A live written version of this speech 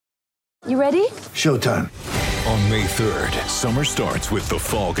You ready? Showtime. On May 3rd, summer starts with The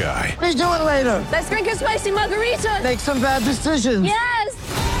Fall Guy. Let's do it later. Let's drink a spicy margarita. Make some bad decisions. Yes!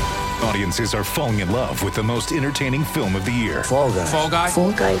 Audiences are falling in love with the most entertaining film of the year. Fall Guy. Fall Guy?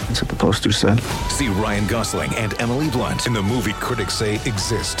 Fall Guy. That's what the poster said. See Ryan Gosling and Emily Blunt in the movie critics say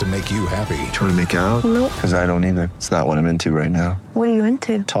exists to make you happy. Trying to make it out? Nope. Because I don't either. It's not what I'm into right now. What are you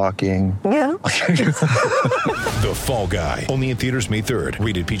into? Talking. Yeah. The Fall Guy. Only in theaters May 3rd.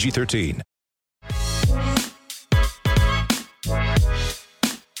 Rated PG-13.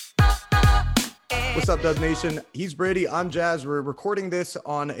 What's up, Dub Nation? He's Brady. I'm Jazz. We're recording this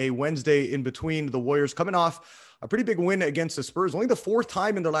on a Wednesday in between the Warriors coming off a pretty big win against the Spurs. Only the fourth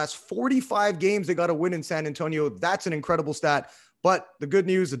time in their last 45 games they got a win in San Antonio. That's an incredible stat. But the good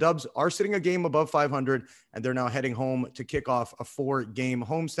news, the Dubs are sitting a game above 500, and they're now heading home to kick off a 4-game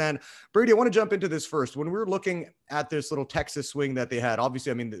homestand. Brady, I want to jump into this first. When we were looking at this little Texas swing that they had,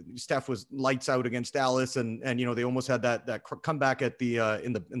 obviously, I mean, Steph was lights out against Dallas, and you know, they almost had that comeback at the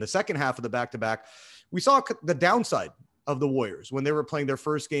in the second half of the back-to-back. We saw the downside of the Warriors when they were playing their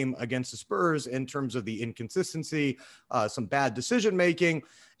first game against the Spurs in terms of the inconsistency, some bad decision-making.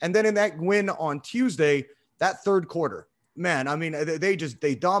 And then in that win on Tuesday, that third quarter, man, I mean,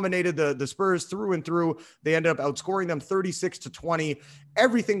 they dominated the Spurs through and through. They ended up outscoring them 36-20.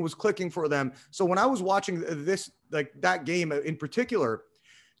 Everything was clicking for them. So when I was watching this, like that game in particular,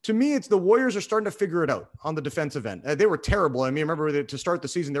 to me, it's the Warriors are starting to figure it out on the defensive end. They were terrible. I mean, remember that to start the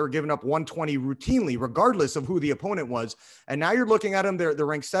season, they were giving up 120 routinely, regardless of who the opponent was. And now you're looking at them. They're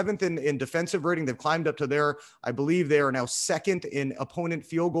ranked 7th in defensive rating. They've climbed up to there. I believe they are now 2nd in opponent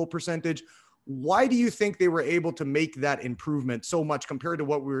field goal percentage. Why do you think they were able to make that improvement so much compared to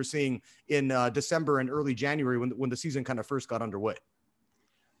what we were seeing in December and early January when the season kind of first got underway?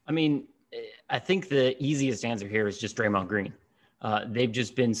 I mean, I think the easiest answer here is just Draymond Green. They've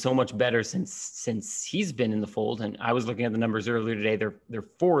just been so much better since he's been in the fold. And I was looking at the numbers earlier today. They're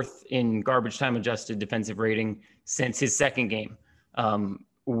 4th in garbage time adjusted defensive rating since his second game,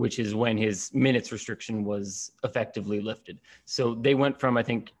 which is when his minutes restriction was effectively lifted. So they went from, I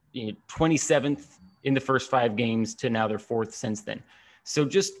think, 27th in the first 5 games to now they're 4th since then. So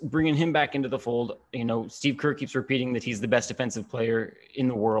just bringing him back into the fold, you know, Steve Kerr keeps repeating that he's the best defensive player in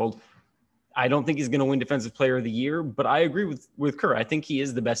the world. I don't think he's going to win Defensive Player of the Year, but I agree with Kerr. I think he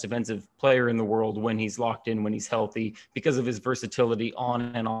is the best defensive player in the world when he's locked in, when he's healthy, because of his versatility on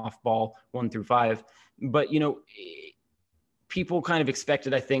and off ball, 1 through 5. But, you know, people kind of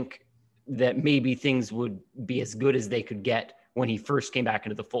expected, I think, that maybe things would be as good as they could get when he first came back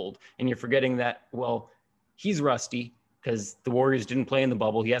into the fold. And you're forgetting that, well, he's rusty because the Warriors didn't play in the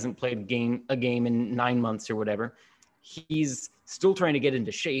bubble. He hasn't played a game in 9 months or whatever. He's still trying to get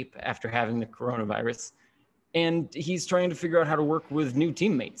into shape after having the coronavirus, and he's trying to figure out how to work with new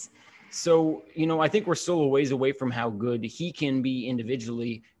teammates. So, you know, I think we're still a ways away from how good he can be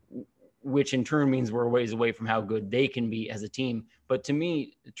individually, which in turn means we're a ways away from how good they can be as a team. But to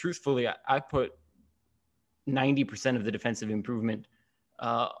me, truthfully, I put 90% of the defensive improvement,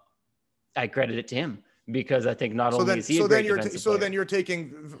 I credit it to him, because I think not only is he a great defensive player. So then you're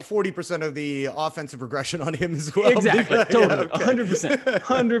taking 40% of the offensive regression on him as well. Exactly. Totally. Yeah, okay.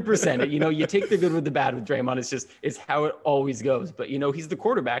 100%. You know, you take the good with the bad with Draymond. It's how it always goes. But, you know, he's the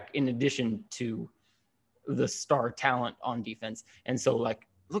quarterback in addition to the star talent on defense. And so, like,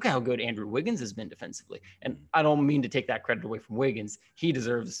 look how good Andrew Wiggins has been defensively. And I don't mean to take that credit away from Wiggins. He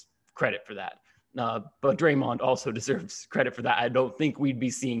deserves credit for that. But Draymond also deserves credit for that. I don't think we'd be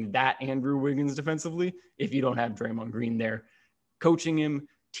seeing that Andrew Wiggins defensively if you don't have Draymond Green there coaching him,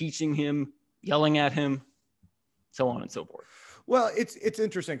 teaching him, yelling at him, so on and so forth. Well, it's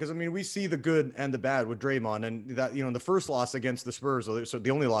interesting because, I mean, we see the good and the bad with Draymond, and that, you know, the first loss against the Spurs, so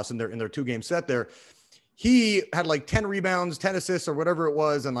the only loss in their 2-game set there, he had like 10 rebounds, 10 assists or whatever it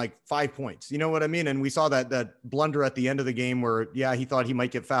was, and like 5 points. You know what I mean? And we saw that blunder at the end of the game where, yeah, he thought he might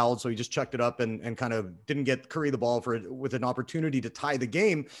get fouled. So he just chucked it up and kind of didn't get Curry the ball with an opportunity to tie the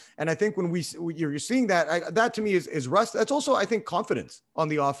game. And I think when you're seeing that, that to me is rust. That's also, I think, confidence on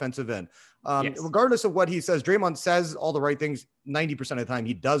the offensive end. Yes. Regardless of what he says, Draymond says all the right things 90% of the time.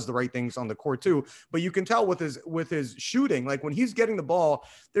 He does the right things on the court too, but you can tell with his shooting, like when he's getting the ball,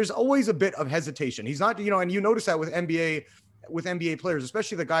 there's always a bit of hesitation. He's not, you know, and you notice that with NBA players,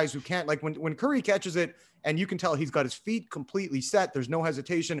 especially the guys who can't, like when Curry catches it and you can tell he's got his feet completely set, there's no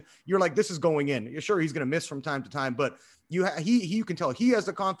hesitation. You're like, this is going in. You're sure he's going to miss from time to time, but you can tell he has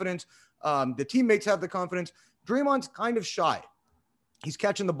the confidence. The teammates have the confidence. Draymond's kind of shy. He's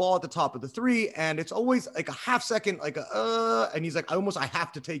catching the ball at the top of the 3, and it's always like a half second, and he's like, I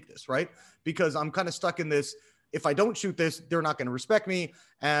have to take this, right? Because I'm kind of stuck in this if I don't shoot this, they're not going to respect me,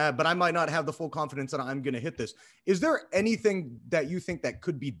 but I might not have the full confidence that I'm going to hit this. Is there anything that you think that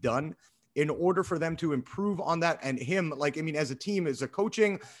could be done in order for them to improve on that? And him, like, I mean, as a team, as a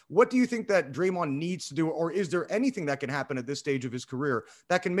coaching, what do you think that Draymond needs to do? Or is there anything that can happen at this stage of his career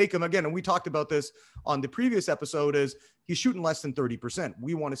that can make him, again, and we talked about this on the previous episode, is he's shooting less than 30%.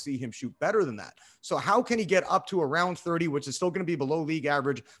 We want to see him shoot better than that. So how can he get up to around 30, which is still going to be below league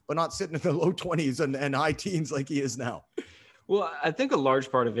average, but not sitting in the low 20s and high teens like he is now? Well, I think a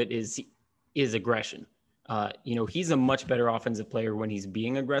large part of it is aggression. He's a much better offensive player when he's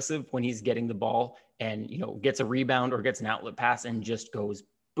being aggressive, when he's getting the ball and, gets a rebound or gets an outlet pass and just goes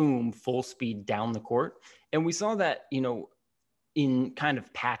boom, full speed down the court. And we saw that, in kind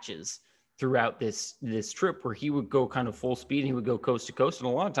of patches throughout this trip where he would go kind of full speed and he would go coast to coast. And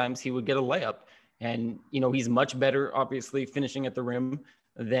a lot of times he would get a layup and, he's much better, obviously, finishing at the rim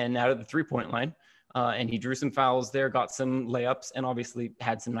than out of the 3-point line. And he drew some fouls there, got some layups, and obviously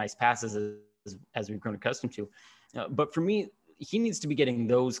had some nice passes as we've grown accustomed to. But for me, he needs to be getting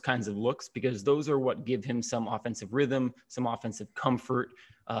those kinds of looks because those are what give him some offensive rhythm, some offensive comfort,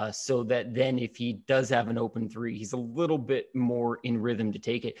 so that then if he does have an open three, he's a little bit more in rhythm to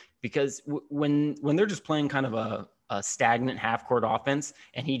take it. Because when they're just playing kind of a stagnant half-court offense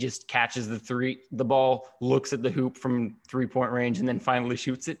and he just catches the ball, looks at the hoop from 3-point range, and then finally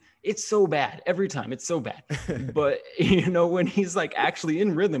shoots it, it's so bad. Every time, it's so bad. But, when he's like actually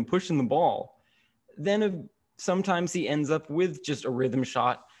in rhythm, pushing the ball, then sometimes he ends up with just a rhythm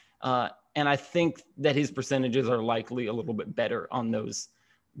shot. And I think that his percentages are likely a little bit better on those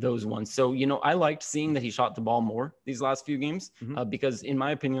ones. So, I liked seeing that he shot the ball more these last few games because in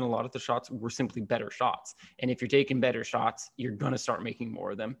my opinion, a lot of the shots were simply better shots. And if you're taking better shots, you're going to start making more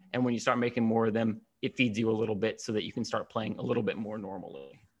of them. And when you start making more of them, it feeds you a little bit so that you can start playing a little bit more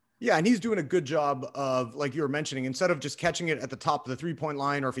normally. Yeah, and he's doing a good job of, like you were mentioning, instead of just catching it at the top of the 3-point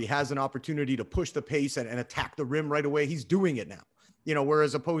line, or if he has an opportunity to push the pace and attack the rim right away, he's doing it now.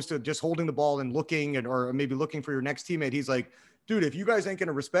 Whereas opposed to just holding the ball and looking or maybe looking for your next teammate, he's like, dude, if you guys ain't going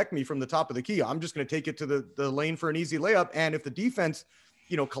to respect me from the top of the key, I'm just going to take it to the lane for an easy layup. And if the defense,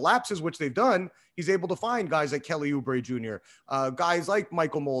 collapses, which they've done, he's able to find guys like Kelly Oubre Jr., guys like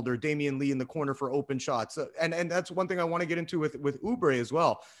Michael Mulder, Damian Lee in the corner for open shots. And that's one thing I want to get into with Oubre as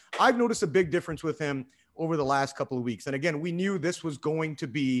well. I've noticed a big difference with him over the last couple of weeks. And again, we knew this was going to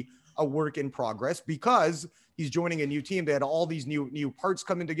be a work in progress because he's joining a new team. They had all these new parts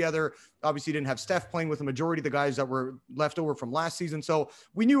coming together. Obviously, didn't have Steph playing with the majority of the guys that were left over from last season. So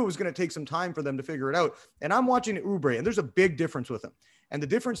we knew it was going to take some time for them to figure it out. And I'm watching Oubre, and there's a big difference with him. And the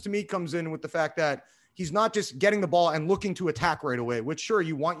difference to me comes in with the fact that he's not just getting the ball and looking to attack right away, which sure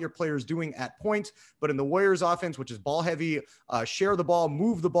you want your players doing at points, but in the Warriors offense, which is ball heavy, share the ball,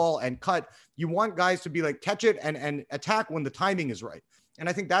 move the ball and cut, you want guys to be like, catch it and attack when the timing is right. And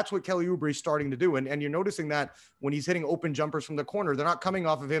I think that's what Kelly Oubre is starting to do. And you're noticing that when he's hitting open jumpers from the corner, they're not coming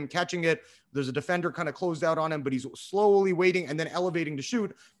off of him catching it. There's a defender kind of closed out on him, but he's slowly waiting and then elevating to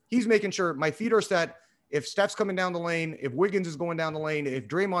shoot. He's making sure my feet are set. If Steph's coming down the lane, if Wiggins is going down the lane, if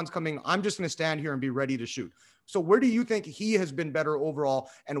Draymond's coming, I'm just going to stand here and be ready to shoot. So where do you think he has been better overall?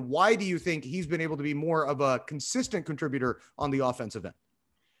 And why do you think he's been able to be more of a consistent contributor on the offensive end?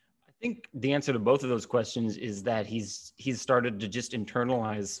 I think the answer to both of those questions is that he's started to just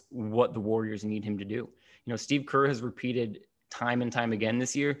internalize what the Warriors need him to do. Steve Kerr has repeated time and time again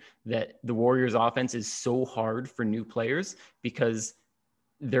this year that the Warriors offense is so hard for new players because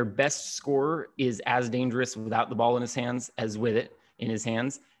their best scorer is as dangerous without the ball in his hands as with it in his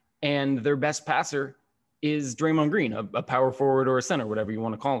hands. And their best passer is Draymond Green, a power forward or a center, whatever you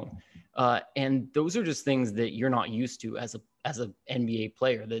want to call him. And those are just things that you're not used to as a NBA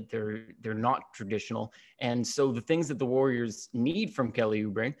player, that they're not traditional. And so the things that the Warriors need from Kelly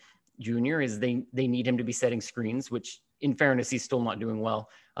Oubre Jr. is they need him to be setting screens, which in fairness, he's still not doing well.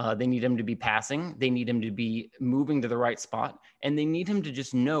 They need him to be passing. They need him to be moving to the right spot. And they need him to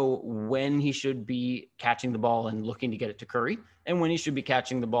just know when he should be catching the ball and looking to get it to Curry and when he should be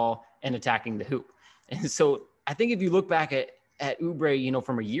catching the ball and attacking the hoop. And so I think if you look back at Oubre,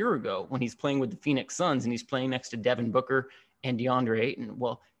 from a year ago when he's playing with the Phoenix Suns and he's playing next to Devin Booker and DeAndre Ayton,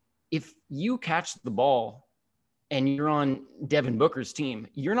 well, if you catch the ball and you're on Devin Booker's team,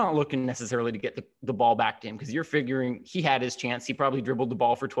 you're not looking necessarily to get the ball back to him because you're figuring he had his chance. He probably dribbled the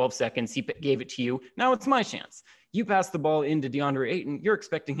ball for 12 seconds. He gave it to you. Now it's my chance. You pass the ball into DeAndre Ayton, you're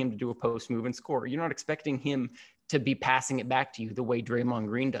expecting him to do a post move and score. You're not expecting him to be passing it back to you the way Draymond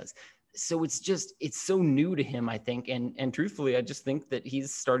Green does. So it's so new to him, I think. And truthfully, I just think that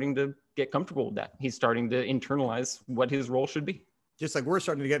he's starting to get comfortable with that. He's starting to internalize what his role should be. just like we're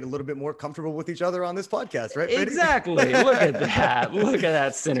starting to get a little bit more comfortable with each other on this podcast, right? Exactly. Look at that. Look at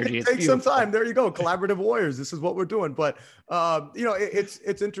that synergy. It takes some time. There you go. Collaborative Warriors. This is what we're doing. But,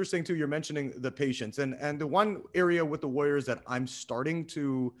 it's interesting too. You're mentioning the patience and the one area with the Warriors that I'm starting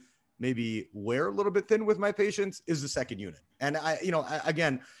to maybe wear a little bit thin with my patience is the second unit. And I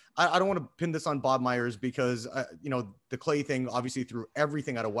don't want to pin this on Bob Myers because, the Clay thing obviously threw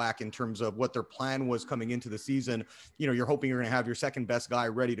everything out of whack in terms of what their plan was coming into the season. You're hoping you're going to have your second best guy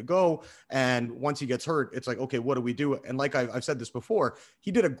ready to go. And once he gets hurt, it's like, okay, what do we do? And like I've said this before,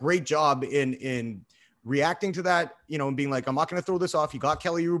 he did a great job in reacting to that, and being like, I'm not going to throw this off. You got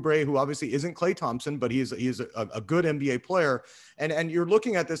Kelly Oubre, who obviously isn't Klay Thompson, but he is a good NBA player. And you're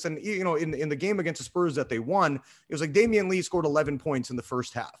looking at this and, in the game against the Spurs that they won, it was like Damian Lee scored 11 points in the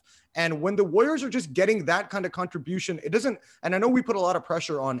first half. And when the Warriors are just getting that kind of contribution, it doesn't, and I know we put a lot of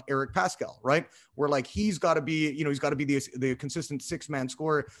pressure on Eric Pascal, right? Where like, he's got to be the consistent 6-man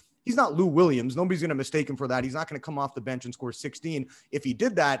scorer. He's not Lou Williams. Nobody's going to mistake him for that. He's not going to come off the bench and score 16. If he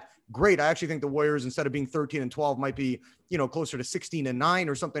did that, great. I actually think the Warriors, instead of being 13-12, might be, closer to 16-9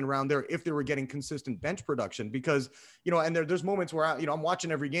 or something around there if they were getting consistent bench production. Because, and there's moments where I'm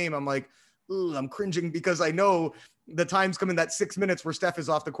watching every game. I'm like, ooh, I'm cringing because I know the time's coming that 6 minutes where Steph is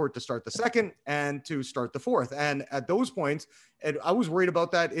off the court to start the second and to start the fourth. And at those points, and I was worried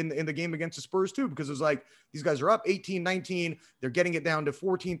about that in the game against the Spurs too, because it was like, these guys are up 18-19. They're getting it down to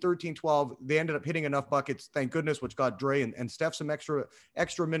 14, 13, 12. They ended up hitting enough buckets, thank goodness, which got Dre and Steph some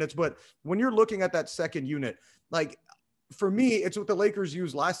extra minutes. But when you're looking at that second unit, like, for me, it's what the Lakers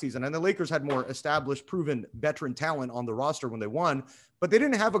used last season. And the Lakers had more established, proven veteran talent on the roster when they won, but they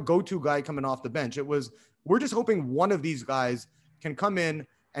didn't have a go-to guy coming off the bench. It was, we're just hoping one of these guys can come in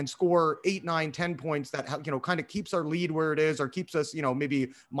and score 8, 9, 10 points that, kind of keeps our lead where it is, or keeps us,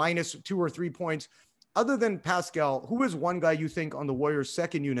 maybe minus 2 or 3 points. Other than Pascal, who is one guy you think on the Warriors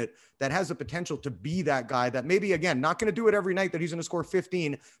second unit that has the potential to be that guy that maybe, again, not going to do it every night that he's going to score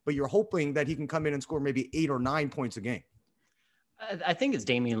 15, but you're hoping that he can come in and score maybe 8 or 9 points a game? I think it's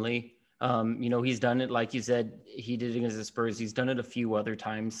Damian Lee. He's done it, like you said, he did it against the Spurs. He's done it a few other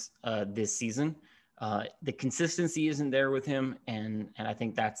times this season. The consistency isn't there with him, and I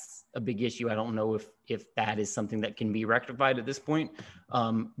think that's a big issue. I don't know if that is something that can be rectified at this point,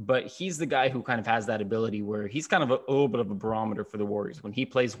 but he's the guy who kind of has that ability where he's kind of a little bit of a barometer for the Warriors. When he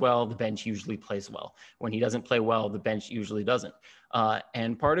plays well, the bench usually plays well. When he doesn't play well, the bench usually doesn't.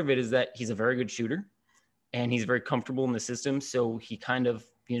 And part of it is that he's a very good shooter, and he's very comfortable in the system. So he kind of,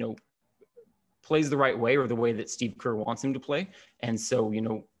 plays the right way, or the way that Steve Kerr wants him to play. And so,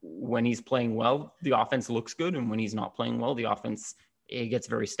 when he's playing well, the offense looks good. And when he's not playing well, the offense, it gets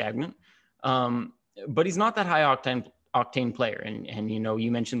very stagnant. But he's not that high octane player. And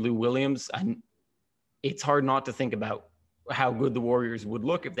you mentioned Lou Williams. It's hard not to think about how good the Warriors would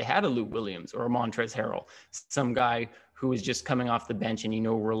look if they had a Lou Williams or a Montrezl Harrell, some guy who is just coming off the bench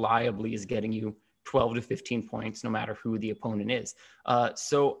and, reliably is getting you 12 to 15 points, no matter who the opponent is.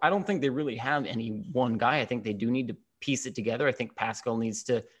 So I don't think they really have any one guy. I think they do need to piece it together. I think Pascal needs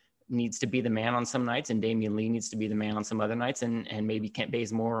to be the man on some nights, and Damian Lee needs to be the man on some other nights, and maybe Kent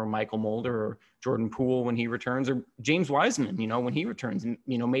Bazemore or Michael Mulder or Jordan Poole when he returns, or James Wiseman, when he returns,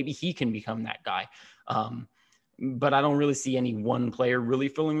 maybe he can become that guy. But I don't really see any one player really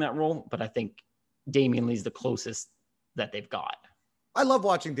filling that role, but I think Damian Lee's the closest that they've got. I love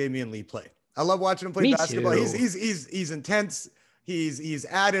watching Damian Lee play. I love watching him play Me basketball. too. He's intense. He's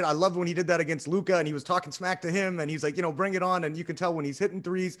at it. I loved when he did that against Luka and he was talking smack to him and he's like, bring it on. And you can tell when he's hitting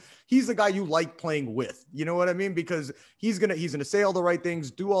threes, he's the guy you like playing with. You know what I mean? Because he's going to say all the right things,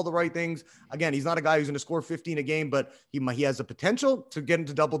 do all the right things. Again, he's not a guy who's going to score 15 a game, but he has the potential to get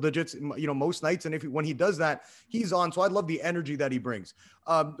into double digits, most nights. And when he does that, he's on. So I love the energy that he brings.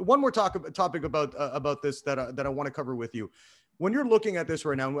 One more topic about this that I want to cover with you. When you're looking at this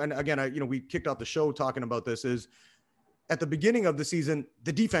right now, and again, we kicked off the show talking about this, is at the beginning of the season,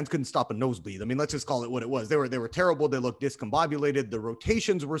 the defense couldn't stop a nosebleed. I mean, let's just call it what it was. They were terrible. They looked discombobulated. The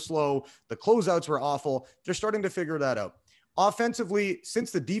rotations were slow. The closeouts were awful. They're starting to figure that out. Offensively,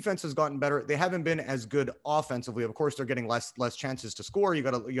 since the defense has gotten better, they haven't been as good offensively. Of course, they're getting less chances to score. You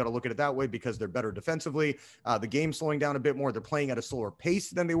got to look at it that way because they're better defensively. The game's slowing down a bit more. They're playing at a slower pace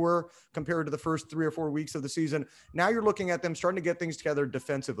than they were compared to the first 3 or 4 weeks of the season. Now you're looking at them starting to get things together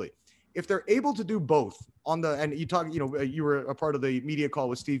defensively. If they're able to do both and you were a part of the media call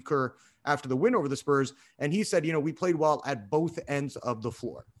with Steve Kerr after the win over the Spurs, and he said, we played well at both ends of the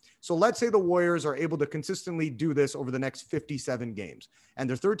floor. So let's say the Warriors are able to consistently do this over the next 57 games, and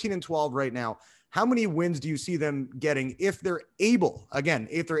they're 13-12 right now. How many wins do you see them getting if they're able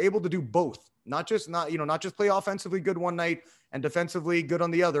to do both not just play offensively good one night and defensively good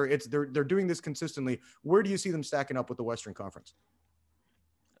on the other. It's they're doing this consistently. Where do you see them stacking up with the Western Conference?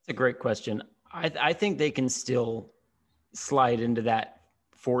 That's a great question. I think they can still slide into that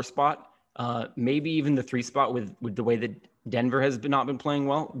 4 spot, maybe even the 3 spot with the way that Denver has not been playing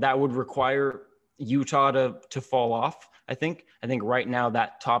well. That would require Utah to fall off. I think right now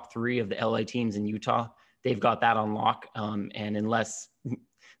that top 3 of the LA teams in Utah, they've got that on lock. And unless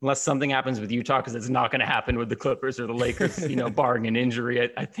something happens with Utah, because it's not going to happen with the Clippers or the Lakers, barring an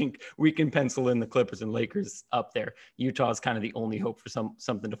injury, I think we can pencil in the Clippers and Lakers up there. Utah is kind of the only hope for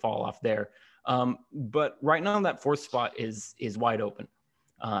something to fall off there. But right now that 4th spot is wide open.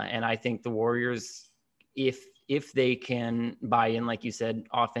 And I think the Warriors, if they can buy in, like you said,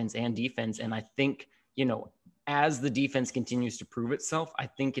 offense and defense, and I think, as the defense continues to prove itself, I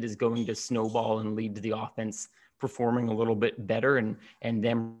think it is going to snowball and lead to the offense performing a little bit better and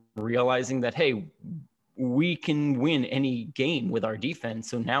them realizing that, hey, we can win any game with our defense.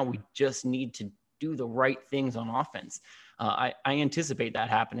 So now we just need to do the right things on offense. I anticipate that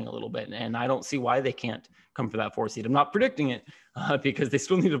happening a little bit, and I don't see why they can't come for that 4 seed. I'm not predicting it because they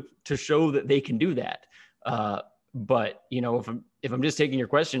still need to show that they can do that. But if I'm just taking your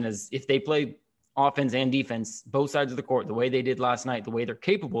question as if they play offense and defense, both sides of the court, the way they did last night, the way they're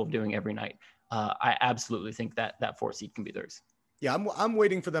capable of doing every night, I absolutely think that 4 seed can be theirs. Yeah, I'm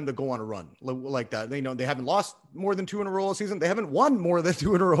waiting for them to go on a run like that. They haven't lost more than 2 in a row all season. They haven't won more than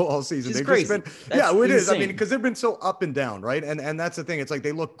 2 in a row all season. They've crazy. Just been, it is. I mean, because they've been so up and down, right? And that's the thing. It's like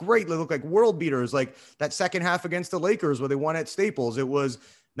they look great. They look like world beaters. Like that second half against the Lakers where they won at Staples. It was,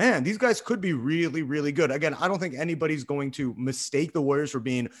 man, these guys could be really, really good. Again, I don't think anybody's going to mistake the Warriors for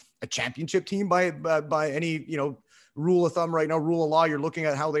being a championship team by any rule of thumb right now, rule of law. You're looking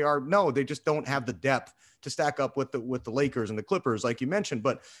at how they are. No, they just don't have the depth to stack up with the Lakers and the Clippers, like you mentioned.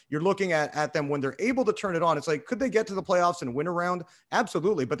 But you're looking at them when they're able to turn it on. It's like, could they get to the playoffs and win a round?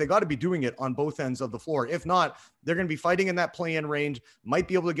 Absolutely. But they got to be doing it on both ends of the floor. If not, they're going to be fighting in that play-in range, might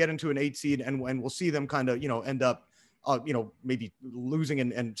be able to get into an 8 seed, and we'll see them kind of, end up maybe losing,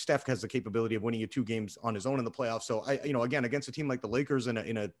 and Steph has the capability of winning you 2 games on his own in the playoffs. So again, against a team like the Lakers in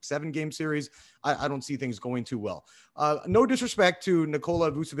a 7-game series, I don't see things going too well. No disrespect to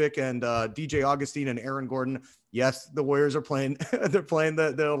Nikola Vucevic and DJ Augustine and Aaron Gordon. Yes, the Warriors are playing, they're playing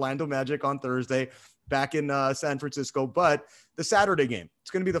the Orlando Magic on Thursday back in San Francisco, but the Saturday game, it's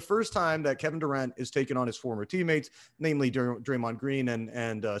going to be the first time that Kevin Durant is taking on his former teammates, namely Draymond Green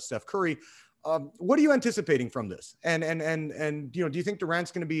and Steph Curry. What are you anticipating from this? And do you think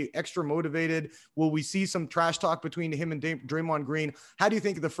Durant's going to be extra motivated? Will we see some trash talk between him and Draymond Green? How do you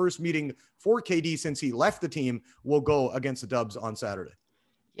think the first meeting for KD since he left the team will go against the Dubs on Saturday?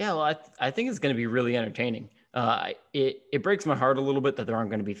 Yeah, well, I think it's going to be really entertaining. It breaks my heart a little bit that there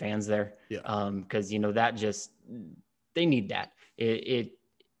aren't going to be fans there. Yeah. Because that just, they need that. It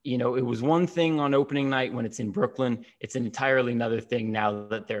was one thing on opening night when it's in Brooklyn. It's an entirely another thing now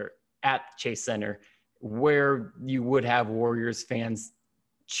that they're at Chase Center, where you would have Warriors fans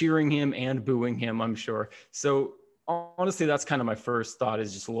cheering him and booing him, I'm sure. So honestly, that's kind of my first thought,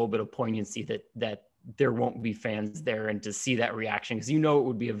 is just a little bit of poignancy that there won't be fans there, and to see that reaction, because it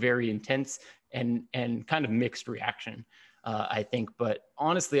would be a very intense and kind of mixed reaction, I think. But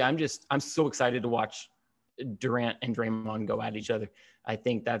honestly, I'm so excited to watch Durant and Draymond go at each other. I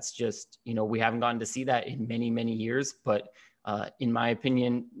think that's just, we haven't gotten to see that in many, many years, but in my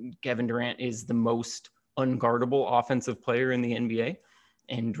opinion, Kevin Durant is the most unguardable offensive player in the NBA,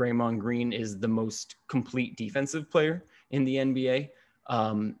 and Draymond Green is the most complete defensive player in the NBA.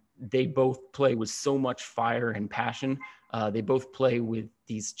 They both play with so much fire and passion. They both play with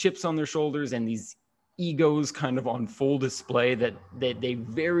these chips on their shoulders and these egos kind of on full display, that they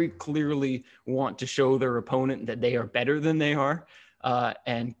very clearly want to show their opponent that they are better than they are.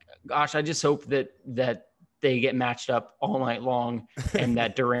 And gosh, I just hope that they get matched up all night long, and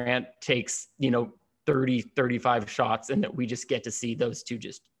that Durant takes, 30, 35 shots, and that we just get to see those two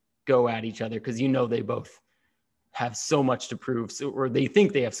just go at each other. Cause they both have so much to prove, or they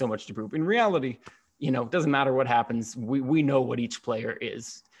think they have so much to prove. In reality, it doesn't matter what happens. We know what each player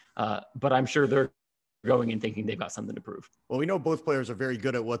is, but I'm sure they're going and thinking they've got something to prove. Well, we know both players are very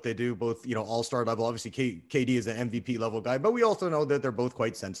good at what they do, both, all-star level. Obviously, KD is an MVP level guy, but we also know that they're both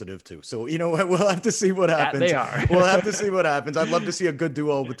quite sensitive too. So, we'll have to see what happens. They are. We'll have to see what happens. I'd love to see a good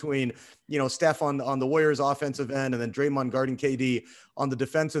duo between, Steph on the Warriors offensive end, and then Draymond guarding KD on the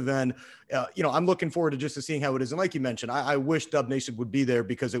defensive end. I'm looking forward to seeing how it is. And like you mentioned, I wish Dub Nation would be there,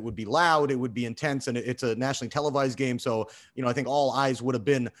 because it would be loud, it would be intense, and it's a nationally televised game. So, I think all eyes would have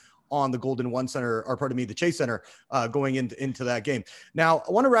been on the Golden One Center, or pardon me, the Chase Center, going into that game. Now,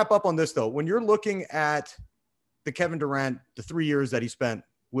 I want to wrap up on this though. When you're looking at the Kevin Durant, the 3 years that he spent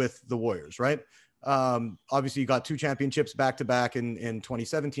with the Warriors, right? Obviously you got 2 championships back to back in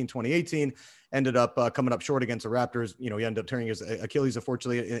 2017, 2018, ended up coming up short against the Raptors. You know, he ended up tearing his Achilles,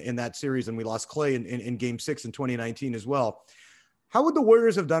 unfortunately, in that series. And we lost Clay in game 6 in 2019 as well. How would the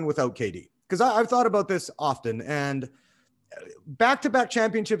Warriors have done without KD? Because I've thought about this often, and back-to-back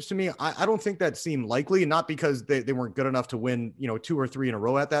championships to me, I don't think that seemed likely, not because they weren't good enough to win, 2 or 3 in a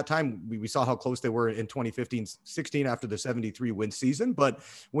row at that time. We saw how close they were in 2015-16 after the 73 win season. But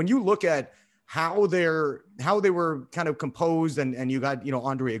when you look at how they were kind of composed, and you got,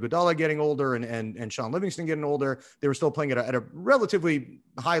 Andre Iguodala getting older and Sean Livingston getting older, they were still playing at a relatively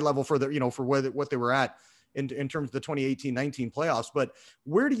high level for what they were at in terms of the 2018-19 playoffs. But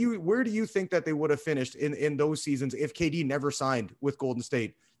where do you think that they would have finished in those seasons if KD never signed with Golden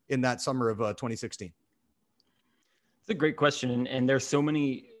State in that summer of 2016? It's a great question. And there's so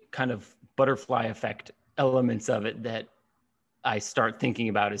many kind of butterfly effect elements of it that I start thinking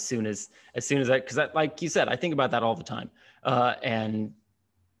about as soon as because like you said, I think about that all the time. And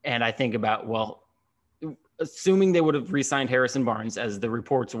I think about, well, assuming they would have re-signed Harrison Barnes, as the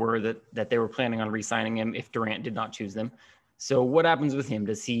reports were that they were planning on re-signing him if Durant did not choose them. So what happens with him?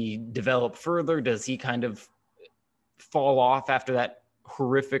 Does he develop further? Does he kind of fall off after that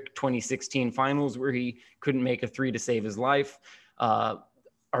horrific 2016 finals where he couldn't make a 3 to save his life?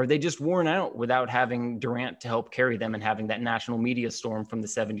 Are they just worn out without having Durant to help carry them and having that national media storm from the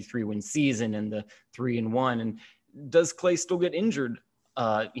 73 win season and the 3-1? And does Clay still get injured?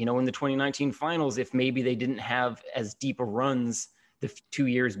 In the 2019 finals, if maybe they didn't have as deep a runs the 2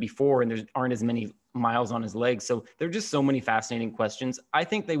 years before and there aren't as many miles on his legs. So there are just so many fascinating questions. I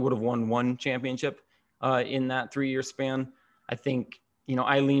think they would have won 1 championship in that 3-year span. I think,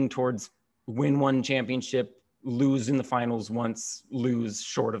 I lean towards win 1 championship, lose in the finals once, lose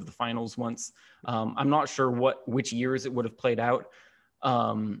short of the finals once. I'm not sure which years it would have played out.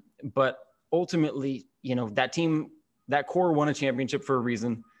 But ultimately, that team, that core won a championship for a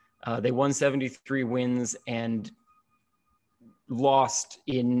reason. They won 73 wins and lost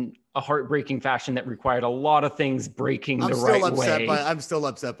in a heartbreaking fashion that required a lot of things breaking the right way. I'm still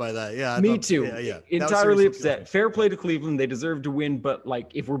upset by that. Yeah. Me too. Yeah. Entirely upset. Fair play to Cleveland. They deserved to win. But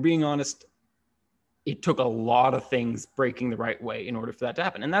if we're being honest, it took a lot of things breaking the right way in order for that to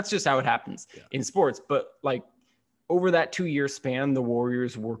happen. And that's just how it happens in sports. But over that 2-year span, the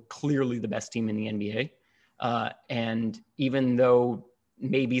Warriors were clearly the best team in the NBA. And even though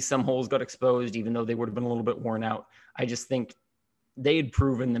maybe some holes got exposed, even though they would have been a little bit worn out, I just think they had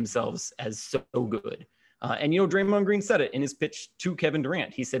proven themselves as so good. And Draymond Green said it in his pitch to Kevin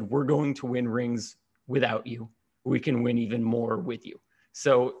Durant. He said, "We're going to win rings without you. We can win even more with you."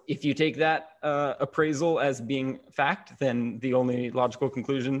 So if you take that appraisal as being fact, then the only logical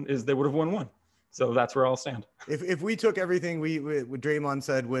conclusion is they would have won 1. So that's where I'll stand. If we took everything what Draymond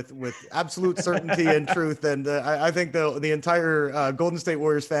said with absolute certainty and truth, then I think the entire Golden State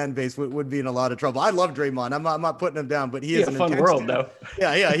Warriors fan base would be in a lot of trouble. I love Draymond. I'm not putting him down, but he is a fun world, though.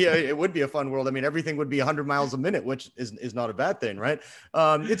 Yeah. It would be a fun world. I mean, everything would be 100 miles a minute, which is not a bad thing, right?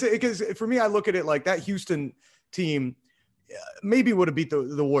 Because for me, I look at it like that Houston team maybe would have beat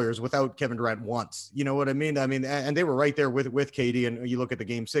the Warriors without Kevin Durant once. You know what I mean? And they were right there with KD. And you look at the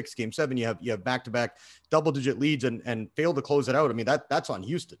game 6, game 7, you have back-to-back double-digit leads and failed to close it out. I mean, that's on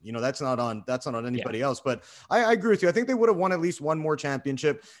Houston. That's not on anybody else. But I agree with you. I think they would have won at least 1 more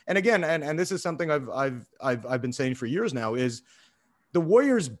championship. And again, and this is something I've been saying for years now, is the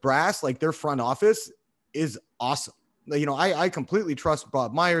Warriors brass, their front office is awesome. I completely trust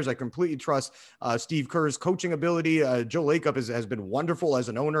Bob Myers. I completely trust Steve Kerr's coaching ability. Joe Lacob has been wonderful as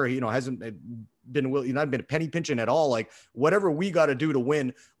an owner. He hasn't been not been penny pinching at all. Whatever we got to do to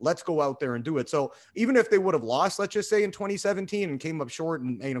win, let's go out there and do it. So even if they would have lost, let's just say in 2017 and came up short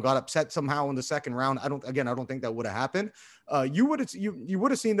and got upset somehow in the second round, I don't think that would have happened. You would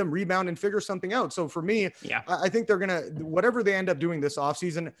have seen them rebound and figure something out. So for me, I think they're gonna, whatever they end up doing this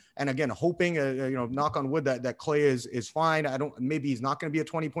offseason, and again hoping knock on wood that Clay is fine. Maybe he's not going to be a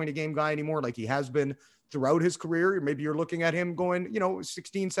 20-point a game guy anymore like he has been throughout his career. Maybe you're looking at him going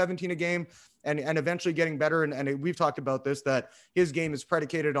 16, 17 a game and eventually getting better. And we've talked about this, that his game is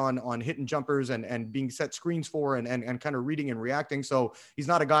predicated on hitting jumpers and being set screens for and kind of reading and reacting. So he's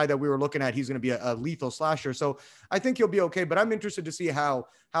not a guy that we were looking at. He's going to be a lethal slasher. So I think he'll be okay, but I'm interested to see how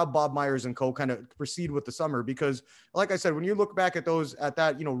Bob Myers and co kind of proceed with the summer, because like I said, when you look back at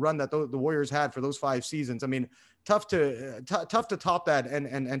that, run that the Warriors had for those 5 seasons, I mean, tough to top that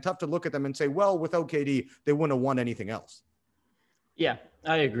and tough to look at them and say, well, without KD, they wouldn't have won anything else. Yeah.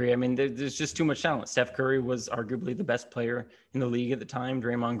 I agree. I mean, there's just too much talent. Steph Curry was arguably the best player in the league at the time.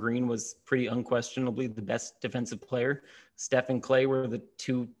 Draymond Green was pretty unquestionably the best defensive player. Steph and Clay were the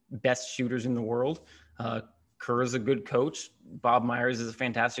two best shooters in the world. Kerr is a good coach. Bob Myers is a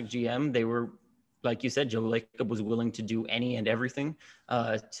fantastic GM. They were, like you said, Joe Lacob was willing to do any and everything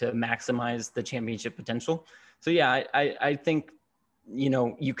to maximize the championship potential. So, yeah, I think,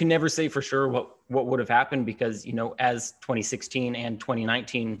 you can never say for sure what would have happened because, as 2016 and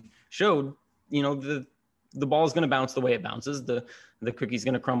 2019 showed, the ball is going to bounce the way it bounces. The cookie's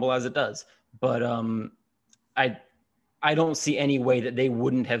going to crumble as it does. But I don't see any way that they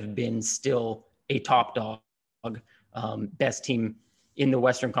wouldn't have been still a top dog, best team in the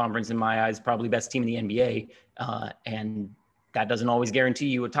Western Conference, in my eyes, probably best team in the NBA. And that doesn't always guarantee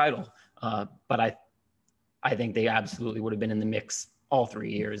you a title. But I think they absolutely would have been in the mix all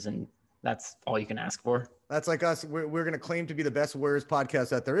 3 years, and that's all you can ask for. That's like us. We're going to claim to be the best Warriors podcast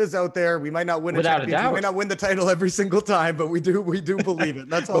that there is out there. We might not win Without a doubt. We might not win the title every single time, but we do believe it.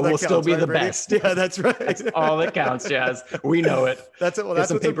 That's all. But that we'll counts, still be right, the Brady? best. Yeah, that's right. That's all that counts, Jazz. We know it. That's it. Well, Get that's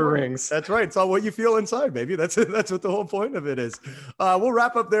some what's paper important. rings. That's right. It's all what you feel inside, baby. That's what the whole point of it is. We'll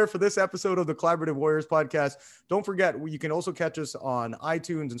wrap up there for this episode of the Collaborative Warriors podcast. Don't forget, you can also catch us on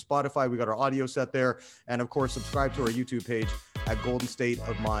iTunes and Spotify. We got our audio set there, and of course, subscribe to our YouTube page at Golden State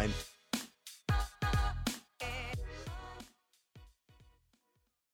of Mind.